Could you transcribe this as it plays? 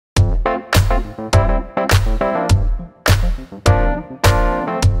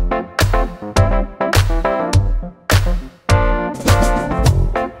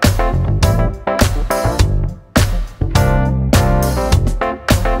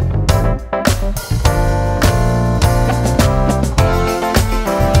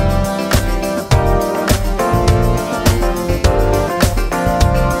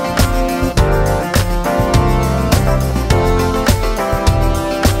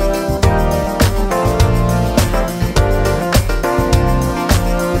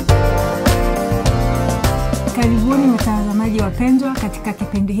Wapendwa, katika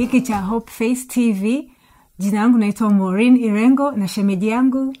kipindi hiki cha HopeFaithTV, jina langu naitwa Maureen Irengo na shemeji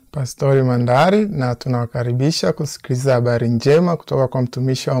yangu Pastori Mandari, na tunawakaribisha kusikiliza habari njema kutoka kwa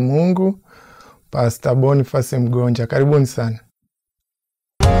mtumishi wa Mungu Pastor Boniface Mgonja. Karibuni sana.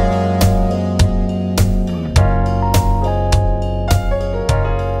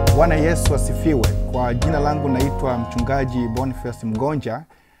 Bwana Yesu asifiwe. Kwa jina langu naitwa mchungaji Boniface Mgonja.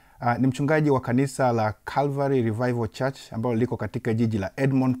 Ni mchungaji wa kanisa la Calvary Revival Church ambalo liko katika jiji la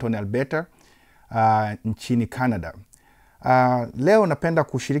Edmonton, Alberta, nchini Canada. Leo napenda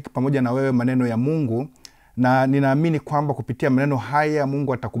kushiriki pamoja na wewe maneno ya Mungu, na ninaamini kwamba kupitia maneno haya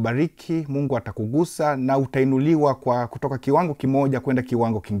Mungu atakubariki, Mungu atakugusa na utainuliwa kutoka kiwango kimoja kwenda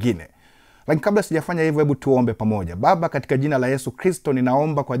kiwango kingine. Lakini kabla sijafanya hivyo, hebu tuombe pamoja. Baba, katika jina la Yesu Kristo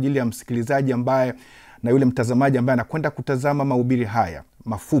ninaomba kwa ajili ya msikilizaji ambaye na yule mtazamaji ambaye anakwenda kutazama mahubiri haya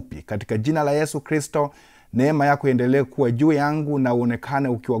mafupi. Katika jina la Yesu Kristo, neema yako iendelee kuwa juu yangu na uonekane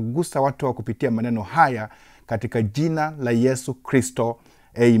ukiwagusa watu wa kupitia maneno haya katika jina la Yesu Kristo.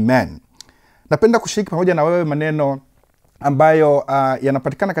 Amen. Napenda kushiriki pamoja na wewe maneno ambayo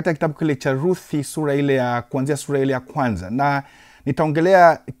yanapatikana katika kitabu kile cha Ruthi, kuanzia sura ile ya kwanza, na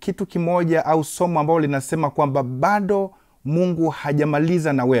nitaongelea kitu kimoja au somo ambalo linasema kwamba bado Mungu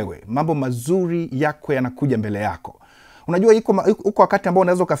hajamaliza na wewe. Mambo mazuri yako yanakuja mbele yako. Unajua uko wakati ambao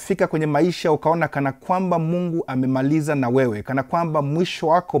unaweza kufika kwenye maisha ukaona kana kwamba Mungu amemaliza na wewe, kana kwamba mwisho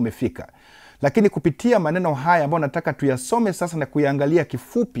wako umefika. Lakini kupitia maneno haya ambayo nataka tuyasome sasa na kuyaangalia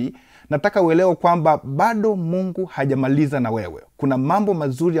kifupi, nataka uelewe kwamba bado Mungu hajamaliza na wewe. Kuna mambo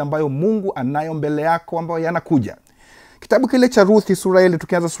mazuri ambayo Mungu anayo mbele yako ambayo yanakuja. Kitabu kile cha Ruthi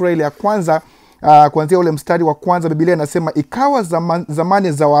tukianza sura ile ya kwanza, kuanzia ule mstari wa kwanza, Biblia inasema, ikawa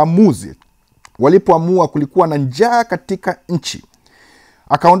zamani za waamuzi walipoamua kulikuwa na njaa katika nchi.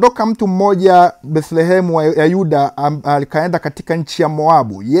 Akaondoka mtu mmoja Bethlehemu ya Yuda, alikaenda katika nchi ya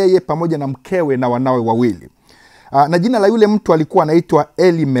Moabu, yeye pamoja na mkewe na wanawe wawili. Na jina la yule mtu alikuwa anaitwa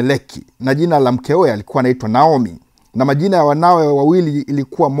Elimeleki, na jina la mkewe alikuwa anaitwa Naomi. Na majina ya wanawe wawili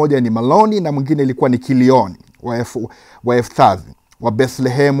ilikuwa mmoja ni Maloni na mwingine ilikuwa ni Kilioni wa Efthazi wa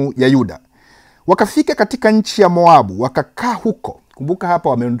Bethlehemu ya Yuda. Wakafika katika nchi ya Moabu, wakakaa huko. Kumbuka hapa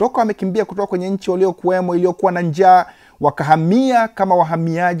wameondoka, wamekimbia kutoka kwenye nchi waliokuwemo iliyokuwa na njaa, wakahamia kama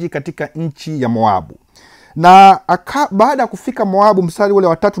wahamiaji katika nchi ya Moabu. Na baada ya kufika Moabu, mstari ule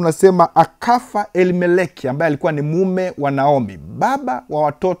wa 3 unasema, akafa Elimeleki ambaye alikuwa ni mume wa Naomi, baba wa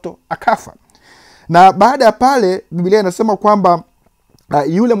watoto, akafa. Na baada ya pale Biblia inasema kwamba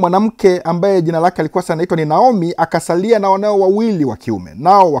yule mwanamke ambaye jina lake alikuwa anaitwa ni Naomi akasalia na wanao wawili wa kiume,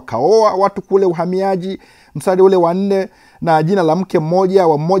 nao wakaoa watu kule uhamiaji. Mstari ule wa 4, na jina la mke mmoja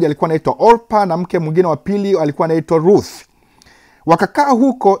alikuwa anaitwa Orpa, na mke mwingine wa pili alikuwa anaitwa Ruth. Wakakaa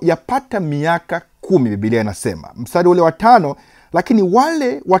huko yapata miaka 10, Biblia inasema. Mstari ule wa 5, lakini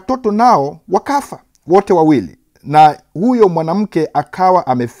wale watoto nao wakafa wote wawili, na huyo mwanamke akawa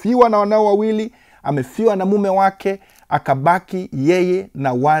amefiwa na wanao wawili, amefiwa na mume wake, akabaki yeye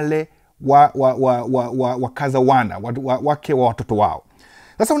na wale wakaza wana wake wa watoto wao.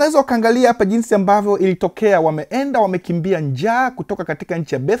 Sasa unaweza ukaangalia hapa jinsi ambavyo ilitokea. Wamekimbia njaa kutoka katika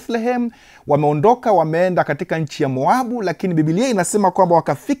nchi ya Bethlehem, wameondoka wameenda katika nchi ya Moabu, lakini Biblia inasema kwamba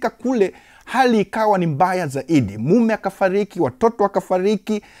wakafika kule hali ikawa ni mbaya zaidi. Mume akafariki, watoto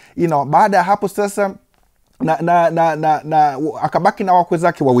wakafariki. Baada ya hapo sasa akabaki na wakwe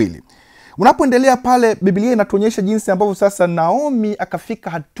zake wawili. Unapoendelea pale, Biblia inatuonyesha jinsi ambavyo sasa Naomi akafika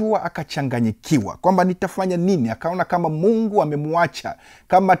hatua akachanganyikiwa kwamba nitafanya nini. Akaona kama Mungu amemwacha,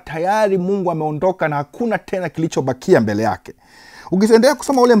 kama tayari Mungu ameondoka na hakuna tena kilichobakia mbele yake. Ukiendelea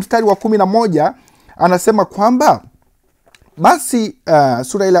kusoma ule mstari wa 11, anasema kwamba basi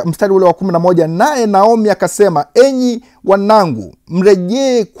mstari ule wa 11, naye Naomi akasema, enyi wanangu,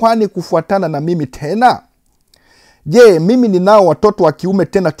 mrejee, kwani kufuatana na mimi tena? Je, mimi ninao watoto wa kiume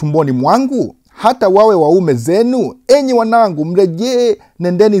tena tumboni mwangu? hata wawe waume zenu? Enyi wanangu, mrejee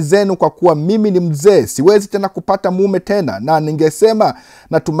nendeni zenu, kwa kuwa mimi ni mzee, siwezi tena kupata mume tena. Na ningesema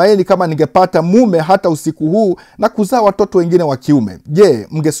natumaini kama ningepata mume hata usiku huu na kuzaa watoto wengine wa kiume. Je,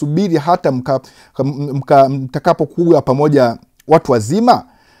 mngesubiri hata mtakapokuwa pamoja watu wazima?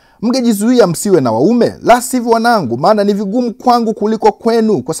 Mngejizuia msiwe na waume? La sivyo wanangu, maana ni vigumu kwangu kuliko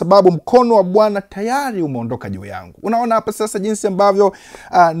kwenu, kwa sababu mkono wa Bwana tayari umeondoka juu yangu. Unaona hapa sasa jinsi ambavyo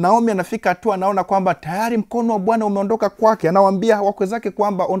Naomi anafika hatua, anaona kwamba tayari mkono wa Bwana umeondoka kwake. Anawaambia wakwe zake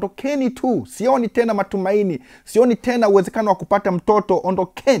kwamba ondokeni tu, sioni tena matumaini, sioni tena uwezekano wa kupata mtoto,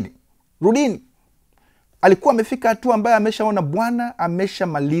 ondokeni, rudini. Alikuwa amefika hatua ambaye ameshaona Bwana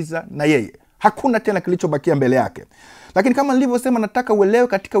ameshamaliza na yeye, hakuna tena kilichobakia mbele yake. Lakini kama nilivyosema, nataka uelewe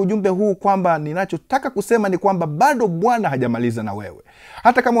katika ujumbe huu kwamba ninachotaka kusema ni kwamba bado Bwana hajamaliza na wewe.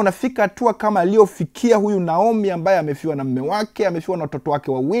 Hata kama unafika hatua kama aliyofikia huyu Naomi, ambaye amefiwa na mume wake, amefiwa na watoto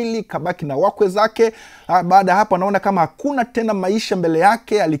wake wawili, kabaki na wakwe zake. Baada hapo anaona kama hakuna tena maisha mbele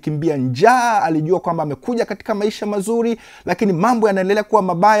yake, alikimbia njaa, alijua kwamba amekuja katika maisha mazuri, lakini mambo yanaendelea kuwa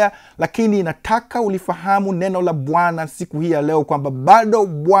mabaya. Lakini nataka ulifahamu neno la Bwana siku hii ya leo kwamba bado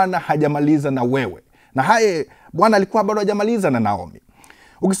Bwana hajamaliza na wewe. Na haye Bwana alikuwa bado hajamaliza na Naomi.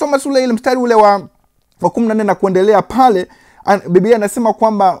 Ukisoma sura ile mstari ule wa 14 na kuendelea pale, Biblia inasema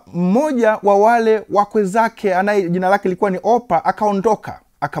kwamba mmoja wa wale wakwe zake, anaye jina lake lilikuwa ni Opa, akaondoka,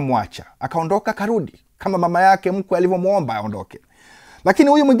 akamwacha, akaondoka karudi kama mama yake mkwe alivyomuomba aondoke. Lakini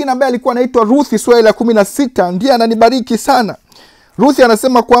huyu mwingine ambaye alikuwa anaitwa Ruthi, sura ile 16, ndiye ananibariki sana. Ruthi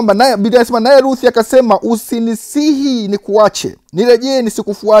anasema kwamba Biblia inasema naye Ruthi akasema, usinisihi nikuache, nirejee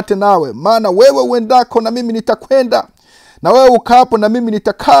nisikufuate nawe, maana wewe uendako na mimi nitakwenda, na wewe ukaapo na mimi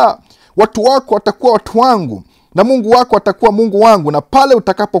nitakaa. Watu wako watakuwa watu wangu, na Mungu wako atakuwa Mungu wangu, na pale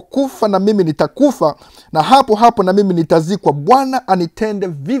utakapokufa na mimi nitakufa, na hapo hapo na mimi nitazikwa. Bwana anitende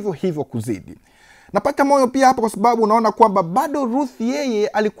vivyo hivyo kuzidi. Napata moyo pia hapa kwa sababu unaona kwamba bado Ruth yeye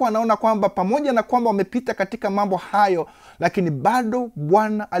alikuwa anaona kwamba pamoja na kwamba wamepita katika mambo hayo, lakini bado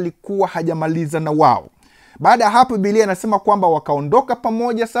Bwana alikuwa hajamaliza na wao. Baada ya hapo Biblia inasema kwamba wakaondoka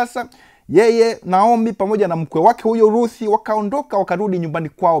pamoja. Sasa yeye Naomi pamoja na mkwe wake huyo Ruthi wakaondoka, wakarudi nyumbani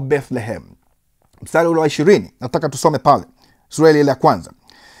kwao Bethlehem. Mstari ule wa 20 nataka tusome pale sura ile ya kwanza.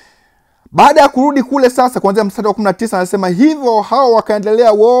 Baada ya kurudi kule sasa, kuanzia mstari wa 19 anasema hivyo hao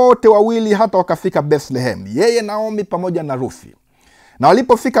wakaendelea wote wawili hata wakafika Bethlehem, yeye Naomi pamoja na Ruthi. Na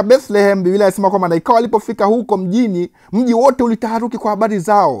walipofika Bethlehem, Biblia inasema kwamba na ikawa walipofika huko mjini, mji wote ulitaharuki kwa habari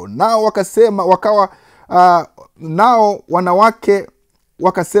zao. Nao wakasema nao wanawake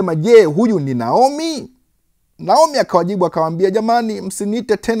wakasema, je, huyu ni Naomi? Naomi akawajibu akawaambia, jamani,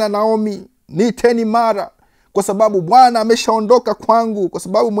 msiniite tena Naomi, niiteni Mara, kwa sababu Bwana ameshaondoka kwangu, kwa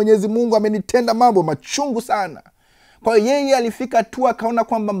sababu Mwenyezi Mungu amenitenda mambo machungu sana. Kwa hiyo yeye alifika hatua akaona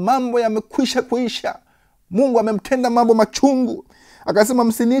kwamba mambo yamekwisha kuisha, Mungu amemtenda mambo machungu. Akasema,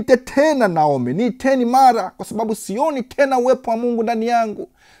 msiniite tena Naomi, niiteni Mara, kwa sababu sioni tena uwepo wa Mungu ndani yangu,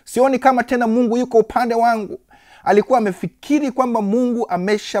 sioni kama tena Mungu yuko upande wangu. Alikuwa amefikiri kwamba Mungu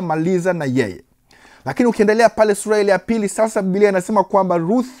ameshamaliza na yeye. Lakini ukiendelea pale sura ile ya pili, sasa Biblia inasema kwamba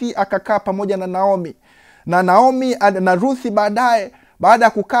Ruthi akakaa pamoja na Naomi. Na Naomi na Ruthi baada ya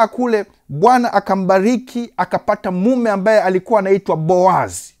kukaa kule, Bwana akambariki, akapata mume ambaye alikuwa anaitwa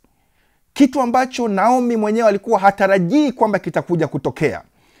Boazi. Kitu ambacho Naomi mwenyewe alikuwa hatarajii kwamba kitakuja kutokea.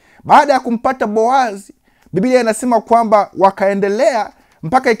 Baada ya kumpata Boazi, Biblia inasema kwamba wakaendelea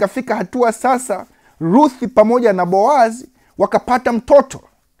mpaka ikafika hatua sasa Ruthi pamoja na Boazi wakapata mtoto.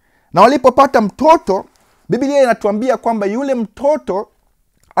 Na walipopata mtoto, Biblia inatuambia kwamba yule mtoto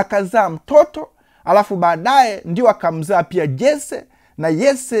akazaa mtoto, alafu baadaye ndio akamzaa pia Jese, na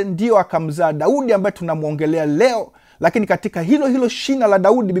Yese ndio akamzaa Daudi ambaye tunamuongelea leo. Lakini katika hilo shina la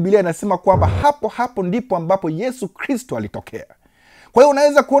Daudi, Biblia inasema kwamba hapo ndipo ambapo Yesu Kristo alitokea. Kwa hiyo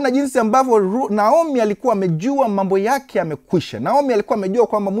unaweza kuona jinsi ambavyo Naomi alikuwa amejua mambo yake yamekwisha. Naomi alikuwa amejua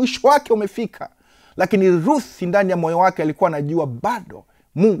kwamba mwisho wake umefika. Lakini Ruth ndani ya moyo wake alikuwa anajua bado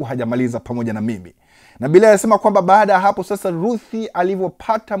Mungu hajamaliza pamoja na mimi. Na Biblia inasema kwamba baada ya hapo sasa Ruthi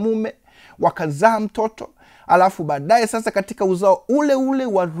alivyopata mume, wakazaa mtoto. Alafu baadaye sasa katika uzao ule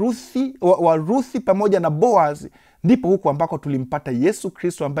wa Ruthi pamoja na Boaz, ndipo huko ambako tulimpata Yesu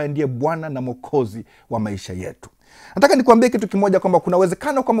Kristo ambaye ndiye Bwana na Mwokozi wa maisha yetu. Nataka nikwambie kitu kimoja kwamba kuna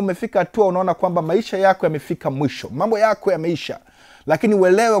uwezekano kwamba umefika hatua unaona kwamba maisha yako yamefika mwisho, mambo yako yameisha. Lakini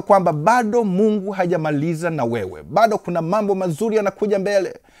uelewe kwamba bado Mungu hajamaliza na wewe. Bado kuna mambo mazuri yanakuja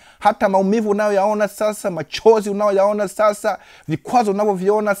mbele. Hata maumivu unayoyaona sasa, machozi unayoyaona sasa, vikwazo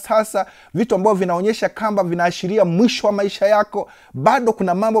unavyoviona sasa, vitu ambavyo vinaonyesha kamba vinaashiria mwisho wa maisha yako, bado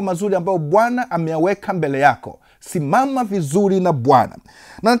kuna mambo mazuri ambayo Bwana ameyaweka mbele yako. Simama vizuri na Bwana.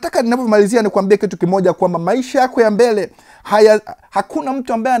 Na nataka ninapomalizia nikwambie kitu kimoja, kwamba maisha yako ya mbele hakuna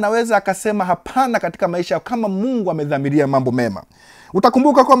mtu ambaye anaweza akasema hapana katika maisha kama Mungu amedhamiria mambo mema.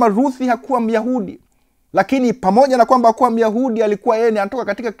 Utakumbuka kwamba Ruthi hakuwa Myahudi, lakini pamoja na kwamba hakuwa Myahudi, alikuwa yeye anatoka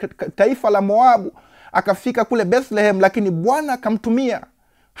katika taifa la Moabu, akafika kule Bethlehem, lakini Bwana akamtumia.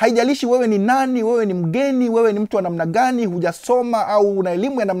 Haijalishi wewe ni nani, wewe ni mgeni, wewe ni mtu wa namna gani, hujasoma au una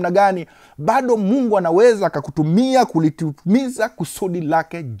elimu ya namna gani, bado Mungu anaweza akakutumia kulitumiza kusudi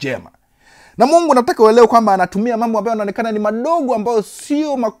lake jema. Na Mungu nataka uelewe kwamba anatumia mambo ambayo yanaonekana ni madogo, ambayo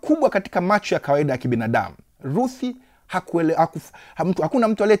sio makubwa katika macho ya kawaida ya kibinadamu. Ruthi hakuna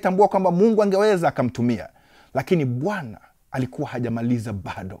mtu aliyetambua kwamba Mungu angeweza akamtumia, lakini Bwana alikuwa hajamaliza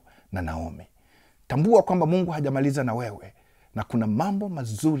bado na Naomi. Tambua kwamba Mungu hajamaliza na wewe, na kuna mambo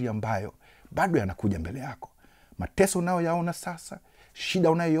mazuri ambayo bado yanakuja mbele yako. Mateso unayoyaona sasa,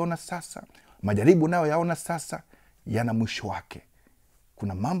 shida unayoiona sasa, majaribu unayoyaona sasa, yana mwisho wake.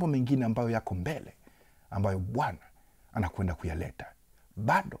 Kuna mambo mengine ambayo yako mbele, ambayo Bwana anakwenda kuyaleta.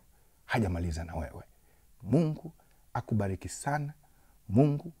 Bado hajamaliza na wewe. Mungu akubariki sana,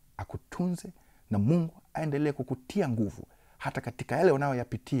 Mungu akutunze, na Mungu aendelee kukutia nguvu hata katika yale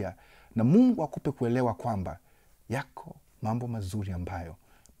unayoyapitia, na Mungu akupe kuelewa kwamba yako mambo mazuri ambayo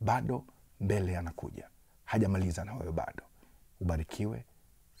bado mbele yanakuja. Hajamaliza na wewe bado. Ubarikiwe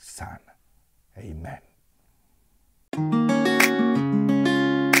sana. Amen.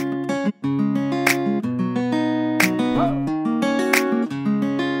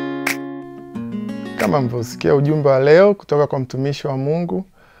 Kama mlivyosikia ujumbe wa leo kutoka kwa mtumishi wa Mungu,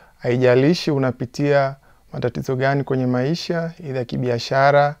 haijalishi unapitia matatizo gani kwenye maisha, either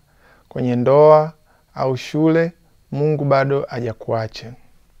kibiashara, kwenye ndoa au shule, Mungu bado hajakuacha.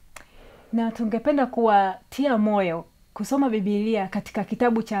 Na tungependa kuwatia moyo kusoma Biblia katika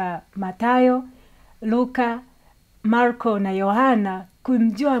kitabu cha Mathayo, Luka, Marko na Yohana,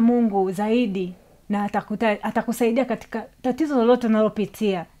 kumjua Mungu zaidi, na atakusaidia katika tatizo lolote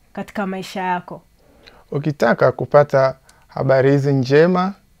unalopitia katika maisha yako. Ukitaka kupata habari hizi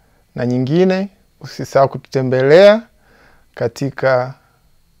njema na nyingine, usisahau kututembelea katika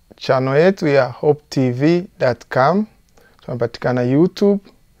channel yetu ya HopeTV.com. Tunapatikana YouTube,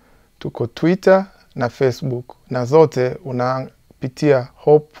 tuko Twitter na Facebook, na zote unapitia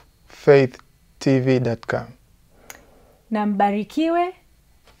HopeFaithTV.com. Na mbarikiwe,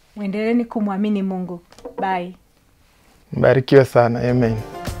 muendeleni kumwamini Mungu. Bye. Mbarikiwe sana. Amen.